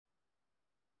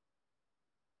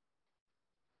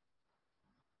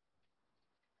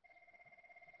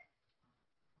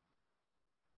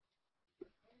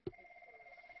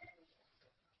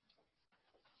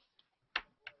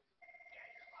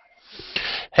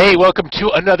Hey, welcome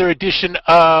to another edition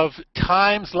of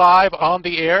Times Live on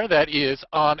the Air. That is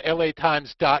on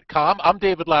latimes.com. I'm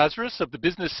David Lazarus of the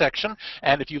business section,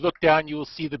 and if you look down, you will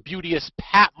see the beauteous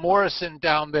Pat Morrison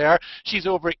down there. She's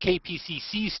over at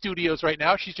KPCC Studios right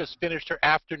now. She's just finished her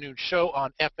afternoon show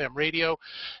on FM radio.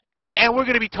 And we're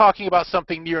going to be talking about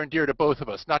something near and dear to both of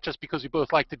us, not just because we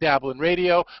both like to dabble in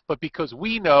radio, but because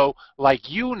we know, like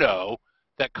you know,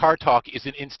 that Car Talk is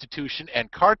an institution,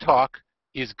 and Car Talk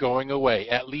is going away,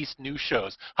 at least new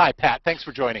shows. Hi, Pat. Thanks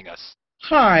for joining us.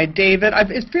 Hi, David. I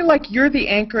feel like you're the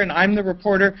anchor and I'm the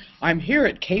reporter. I'm here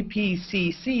at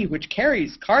KPCC, which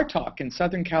carries Car Talk in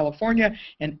Southern California,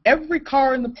 and every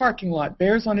car in the parking lot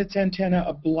bears on its antenna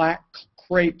a black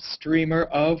crepe streamer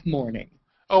of morning.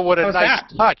 Oh, what a How's nice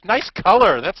that? touch. Nice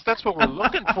color. That's what we're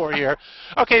looking for here.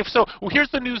 Okay, so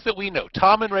here's the news that we know.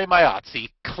 Tom and Ray Maazzi,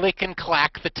 Click and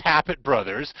Clack, the Tappet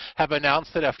brothers, have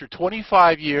announced that after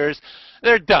 25 years,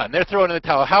 they're done. They're throwing in the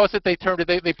towel. How is it they termed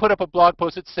it? They put up a blog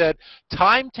post that said,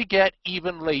 "Time to get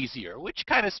even lazier," which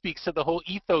kind of speaks to the whole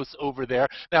ethos over there.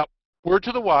 Now, word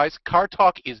to the wise, Car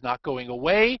Talk is not going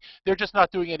away. They're just not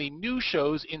doing any new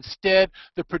shows. Instead,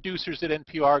 the producers at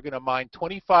NPR are going to mine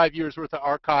 25 years worth of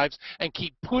archives and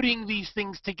keep putting these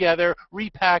things together,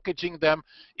 repackaging them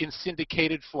in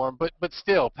syndicated form. But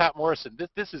still, Pat Morrison,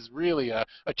 this is really a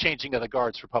changing of the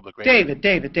guards for public radio.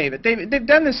 David, they've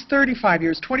done this 35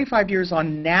 years, 25 years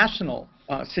on national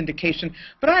syndication,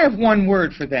 but I have one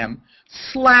word for them: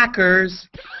 slackers.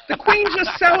 The Queen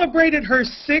just celebrated her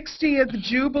 60th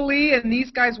Jubilee, and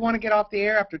these guys want to get off the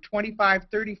air after 25,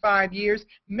 35 years.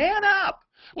 Man up!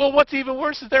 Well, what's even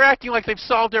worse is they're acting like they've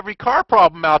solved every car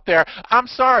problem out there. I'm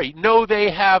sorry. No, they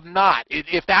have not.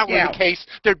 If that were the case,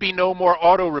 there'd be no more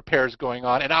auto repairs going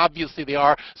on, and obviously they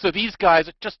are. So these guys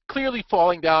are just clearly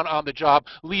falling down on the job,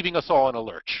 leaving us all in a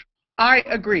lurch. I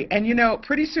agree. And, you know,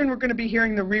 pretty soon we're going to be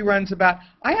hearing the reruns about,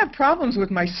 I have problems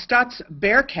with my Stutz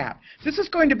Bearcat. This is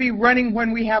going to be running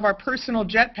when we have our personal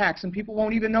jetpacks and people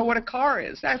won't even know what a car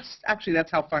is. That's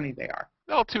how funny they are.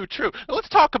 All too true. Now, let's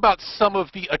talk about some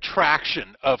of the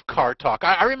attraction of Car Talk.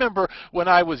 I remember when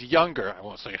I was younger, I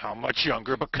won't say how much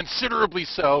younger, but considerably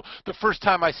so, the first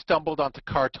time I stumbled onto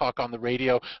Car Talk on the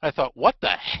radio, I thought, what the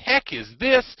heck is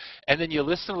this? And then you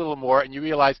listen a little more and you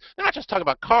realize they're not just talking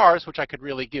about cars, which I could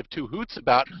really give two hoots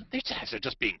about. These guys are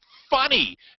just being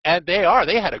funny. And they are.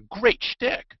 They had a great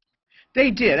shtick. They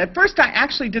did. At first, I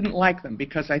actually didn't like them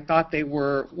because I thought they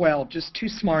were, well, just too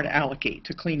smart alecky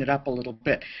to clean it up a little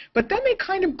bit. But then they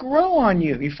kind of grow on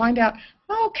you. You find out,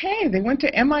 okay, they went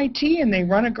to MIT and they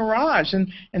run a garage, and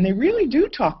they really do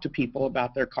talk to people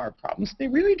about their car problems. They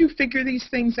really do figure these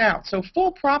things out. So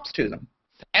full props to them.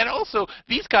 And also,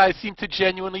 these guys seem to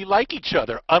genuinely like each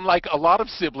other, unlike a lot of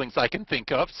siblings I can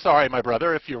think of. Sorry, my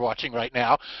brother, if you're watching right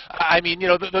now. I mean, you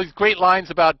know, those great lines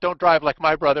about don't drive like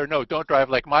my brother. No, don't drive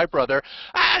like my brother.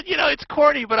 You know, it's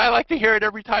corny, but I like to hear it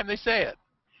every time they say it.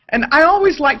 And I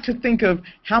always like to think of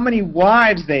how many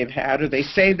wives they've had, or they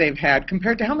say they've had,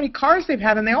 compared to how many cars they've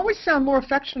had, and they always sound more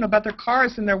affectionate about their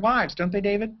cars than their wives, don't they,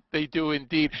 David? They do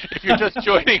indeed. If you're just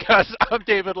joining us, I'm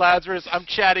David Lazarus. I'm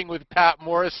chatting with Pat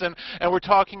Morrison, and we're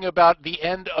talking about the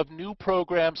end of new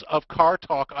programs of Car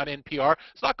Talk on NPR.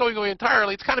 It's not going away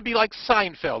entirely. It's kind of be like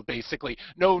Seinfeld, basically.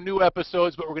 No new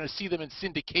episodes, but we're going to see them in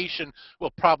syndication,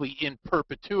 well, probably in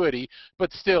perpetuity.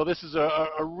 But still, this is a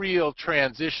real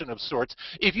transition of sorts.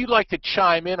 If you'd like to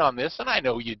chime in on this, and I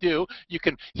know you do, you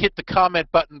can hit the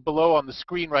comment button below on the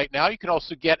screen right now. You can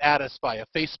also get at us via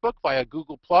Facebook, via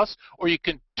Google+, or you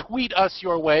can tweet us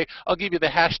your way. I'll give you the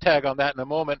hashtag on that in a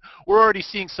moment. We're already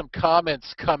seeing some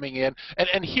comments coming in,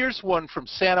 and here's one from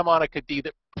Santa Monica D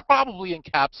that probably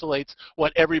encapsulates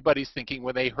what everybody's thinking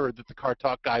when they heard that the Car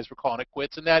Talk guys were calling it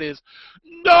quits, and that is,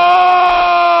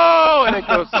 no! And it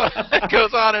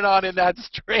goes on and on in that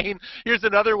strain. Here's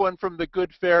another one from the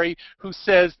Good Fairy who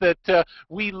says that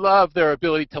we love their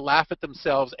ability to laugh at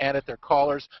themselves and at their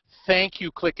callers. Thank you,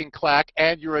 Click and Clack,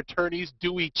 and your attorneys,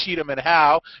 Dewey, Cheatham, and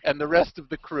Howe, and the rest of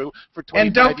the crew for 25 years.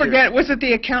 And don't forget, was it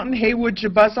the accountant Haywood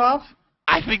Jabuzzoff?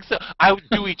 I think so.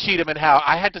 Dewey, Cheatham, and Howe.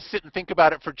 I had to sit and think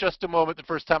about it for just a moment the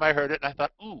first time I heard it, and I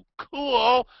thought, ooh,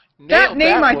 cool. That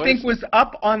name, I think, was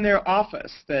up on their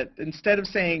office, that instead of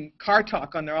saying Car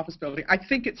Talk on their office building, I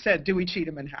think it said Dewey,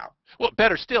 Cheatham, and Howe. Well,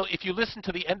 better still, if you listen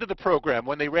to the end of the program,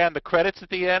 when they ran the credits at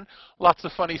the end, lots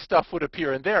of funny stuff would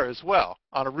appear in there as well,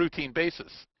 on a routine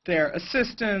basis. Their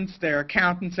assistants, their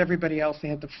accountants, everybody else, they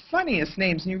had the funniest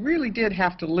names, and you really did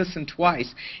have to listen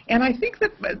twice. And I think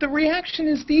that the reaction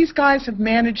is these guys have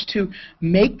managed to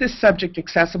make this subject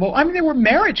accessible. I mean, they were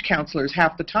marriage counselors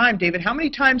half the time, David. How many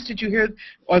times did you hear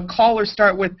a caller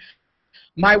start with,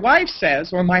 my wife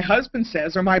says, or my husband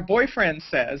says, or my boyfriend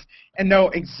says, and know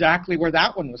exactly where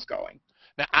that one was going.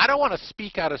 Now, I don't want to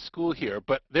speak out of school here,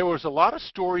 but there was a lot of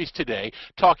stories today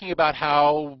talking about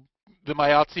how the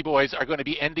Mayatsi boys are going to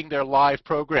be ending their live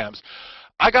programs.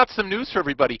 I got some news for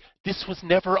everybody. This was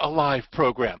never a live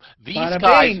program. These Bada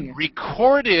guys bing.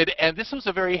 recorded, and this was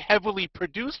a very heavily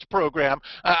produced program.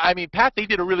 I mean, Pat, they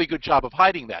did a really good job of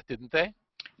hiding that, didn't they?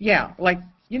 Yeah, like,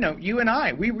 you know, you and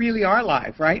I, we really are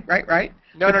live, right? Right?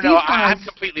 No, But no, these no. guys, I'm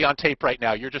completely on tape right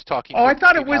now. You're just talking. oh, to I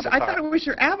thought the it was avatar.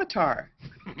 your avatar.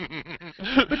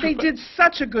 But they did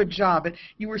such a good job, and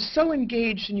you were so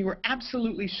engaged, and you were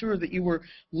absolutely sure that you were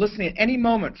listening at any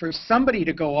moment for somebody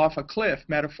to go off a cliff,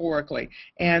 metaphorically,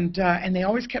 and they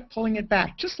always kept pulling it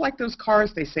back, just like those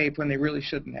cars they saved when they really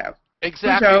shouldn't have.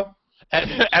 Exactly. Joe.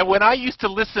 And when I used to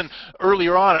listen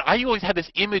earlier on, I always had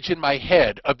this image in my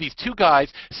head of these two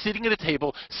guys sitting at a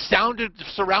table,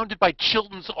 surrounded by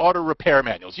Chilton's auto repair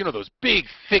manuals. You know, those big,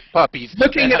 thick puppies.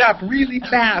 Looking it up really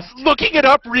fast. Looking it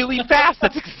up really fast.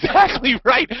 That's exactly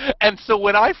right. And so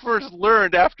when I first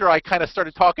learned, after I kind of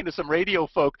started talking to some radio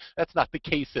folk, that's not the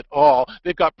case at all.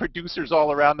 They've got producers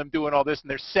all around them doing all this,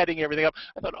 and they're setting everything up.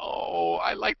 I thought, oh,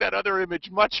 I like that other image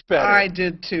much better. I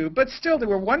did too. But still, they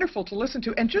were wonderful to listen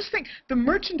to. And just think, the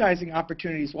merchandising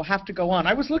opportunities will have to go on.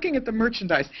 I was looking at the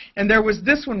merchandise, and there was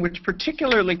this one which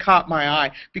particularly caught my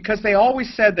eye because they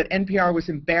always said that NPR was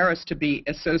embarrassed to be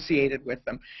associated with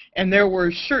them. And there were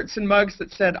shirts and mugs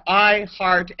that said, I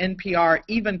heart NPR,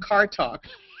 even Car Talk.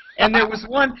 And there was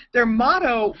one, their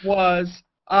motto was,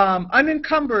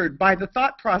 unencumbered by the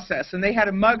thought process. And they had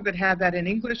a mug that had that in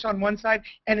English on one side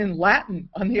and in Latin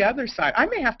on the other side. I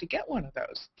may have to get one of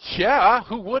those. Yeah,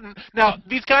 who wouldn't? Now,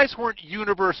 these guys weren't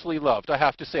universally loved, I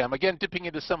have to say. I'm again dipping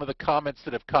into some of the comments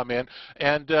that have come in.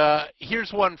 And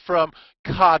here's one from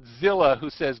Codzilla who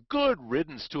says, good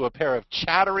riddance to a pair of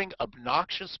chattering,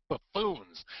 obnoxious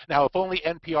buffoons. Now, if only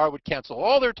NPR would cancel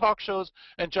all their talk shows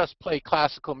and just play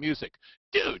classical music.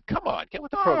 Dude, come on, get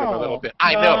with the program a little bit.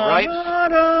 I know, right?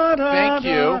 Thank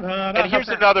you. And here's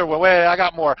another one. Wait, I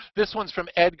got more. This one's from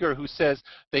Edgar, who says,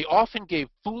 they often gave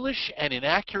foolish and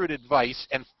inaccurate advice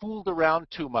and fooled around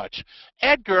too much.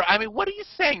 Edgar, I mean, what are you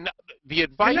saying? The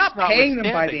advice You're not paying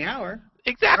them by the hour.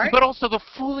 Exactly, right? But also the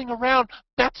fooling around.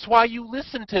 That's why you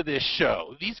listen to this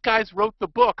show. These guys wrote the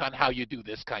book on how you do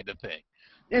this kind of thing.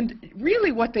 And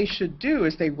really what they should do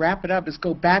as they wrap it up is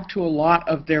go back to a lot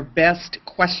of their best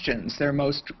questions, their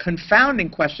most confounding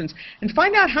questions, and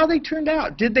find out how they turned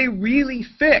out. Did they really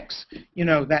fix, you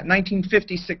know, that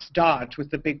 1956 Dodge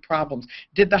with the big problems?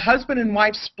 Did the husband and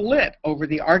wife split over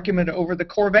the argument over the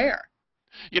Corvair?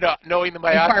 You know, knowing the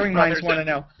Mayatsi Inquiring minds brothers, want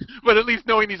to know. But at least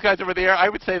knowing these guys over there, I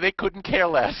would say they couldn't care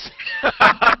less.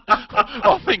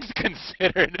 All things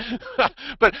considered.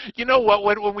 But you know what?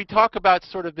 When we talk about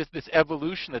sort of this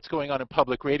evolution that's going on in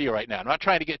public radio right now, I'm not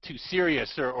trying to get too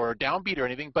serious or downbeat or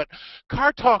anything, but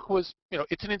Car Talk was, you know,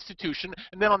 it's an institution.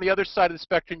 And then on the other side of the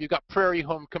spectrum, you've got Prairie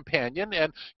Home Companion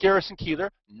and Garrison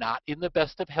Keillor, not in the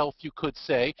best of health, you could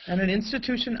say. And an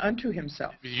institution unto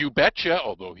himself. You betcha,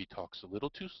 although he talks a little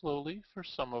too slowly for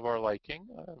some of our liking.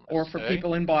 Or for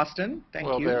people in Boston. Thank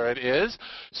you. Well, there it is.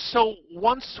 So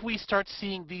once we start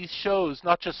seeing these shows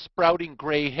not just sprouting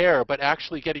gray hair, but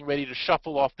actually getting ready to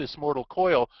shuffle off this mortal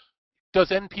coil, does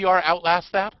NPR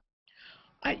outlast that?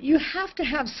 You have to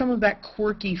have some of that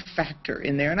quirky factor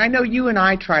in there. And I know you and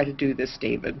I try to do this,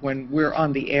 David, when we're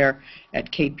on the air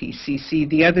at KPCC.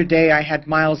 The other day I had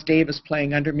Miles Davis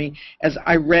playing under me as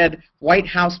I read White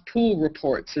House pool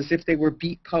reports as if they were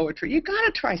beat poetry. You got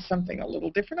to try something a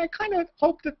little different. I kind of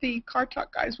hope that the Car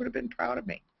Talk guys would have been proud of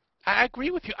me. I agree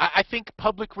with you. I think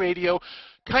public radio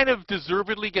kind of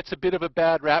deservedly gets a bit of a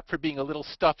bad rap for being a little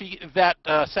stuffy. That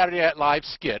Saturday Night Live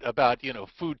skit about, you know,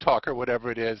 food talk or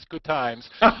whatever it is, good times,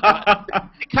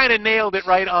 it kind of nailed it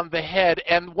right on the head.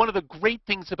 And one of the great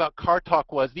things about Car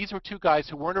Talk was these were two guys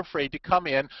who weren't afraid to come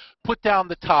in, put down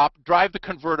the top, drive the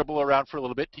convertible around for a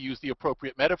little bit, to use the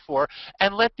appropriate metaphor,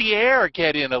 and let the air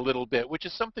get in a little bit, which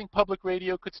is something public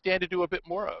radio could stand to do a bit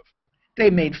more of. They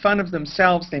made fun of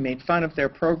themselves. They made fun of their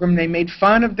program. They made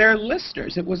fun of their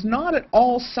listeners. It was not at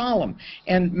all solemn.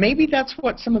 And maybe that's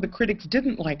what some of the critics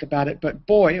didn't like about it, but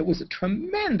boy, it was a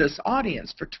tremendous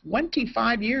audience for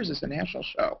 25 years as a national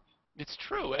show. It's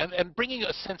true, and bringing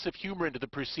a sense of humor into the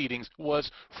proceedings was,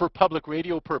 for public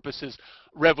radio purposes,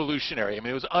 revolutionary. I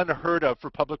mean, it was unheard of for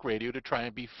public radio to try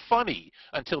and be funny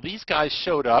until these guys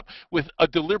showed up with a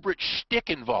deliberate shtick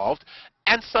involved,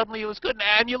 and suddenly it was good.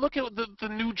 And you look at the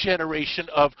new generation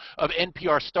of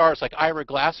NPR stars like Ira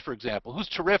Glass, for example, who's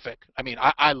terrific. I mean,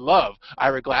 I love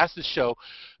Ira Glass's show.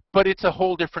 But it's a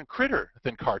whole different critter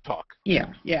than Car Talk.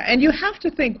 Yeah, yeah. And you have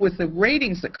to think with the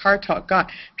ratings that Car Talk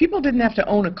got, people didn't have to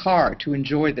own a car to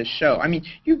enjoy this show. I mean,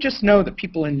 you just know that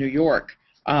people in New York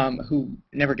who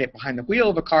never get behind the wheel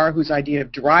of a car, whose idea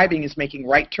of driving is making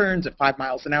right turns at 5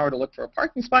 miles an hour to look for a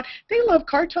parking spot, they love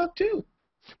Car Talk too.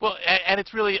 Well, and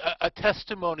it's really a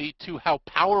testimony to how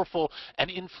powerful and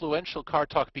influential Car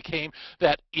Talk became,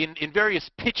 that in various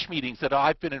pitch meetings that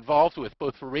I've been involved with,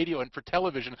 both for radio and for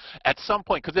television, at some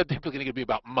point, because they're typically going to be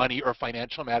about money or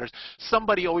financial matters,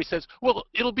 somebody always says, well,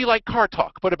 it'll be like Car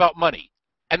Talk, but about money.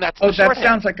 And that's the that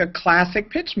sounds like a classic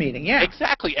pitch meeting, yeah.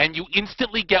 Exactly, and you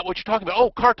instantly get what you're talking about.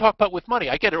 Oh, Car Talk, but with money.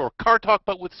 I get it. Or Car Talk,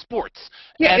 but with sports.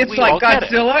 Yeah, and it's like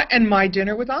Godzilla and My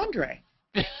Dinner with Andre.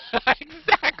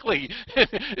 Exactly.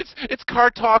 It's Car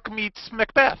Talk meets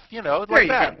Macbeth, you know, like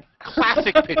that. Go.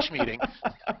 Classic pitch meeting.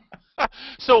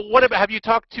 So what about, have you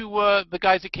talked to the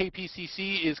guys at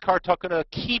KPCC? Is Car Talk going to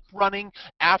keep running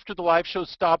after the live shows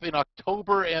stop in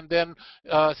October and then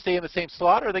stay in the same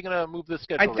slot, or are they going to move the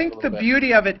schedule? I think the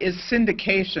beauty of it is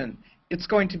syndication. It's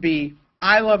going to be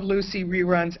I Love Lucy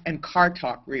reruns and Car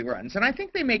Talk reruns. And I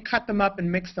think they may cut them up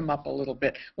and mix them up a little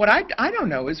bit. What I don't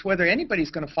know is whether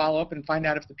anybody's going to follow up and find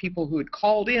out if the people who had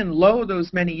called in low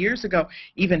those many years ago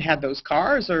even had those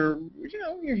cars, or, you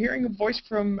know, you're hearing a voice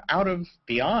from out of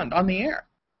beyond on the air.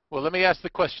 Well, let me ask the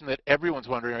question that everyone's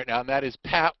wondering right now, and that is,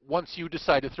 Pat, once you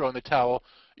decide to throw in the towel,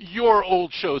 your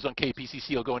old shows on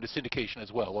KPCC will go into syndication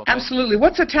as well, won't they? Absolutely.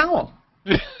 What's a towel?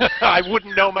 I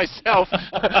wouldn't know myself.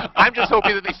 I'm just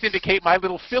hoping that they syndicate my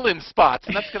little fill-in spots,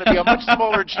 and that's going to be a much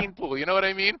smaller gene pool. You know what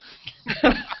I mean?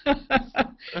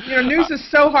 You know, news is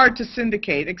so hard to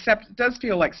syndicate, except it does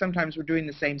feel like sometimes we're doing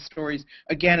the same stories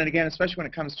again and again, especially when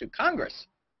it comes to Congress.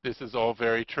 This is all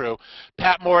very true.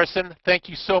 Pat Morrison, thank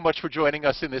you so much for joining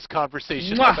us in this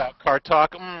conversation about Car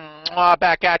Talk.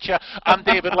 Back at you. I'm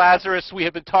David Lazarus. We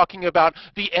have been talking about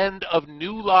the end of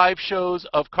new live shows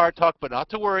of Car Talk, but not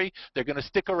to worry. They're going to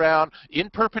stick around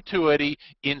in perpetuity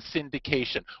in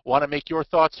syndication. Want to make your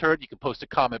thoughts heard? You can post a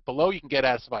comment below. You can get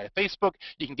at us via Facebook.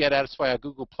 You can get at us via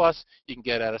Google+. You can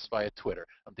get at us via Twitter.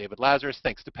 I'm David Lazarus.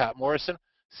 Thanks to Pat Morrison.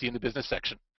 See you in the business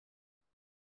section.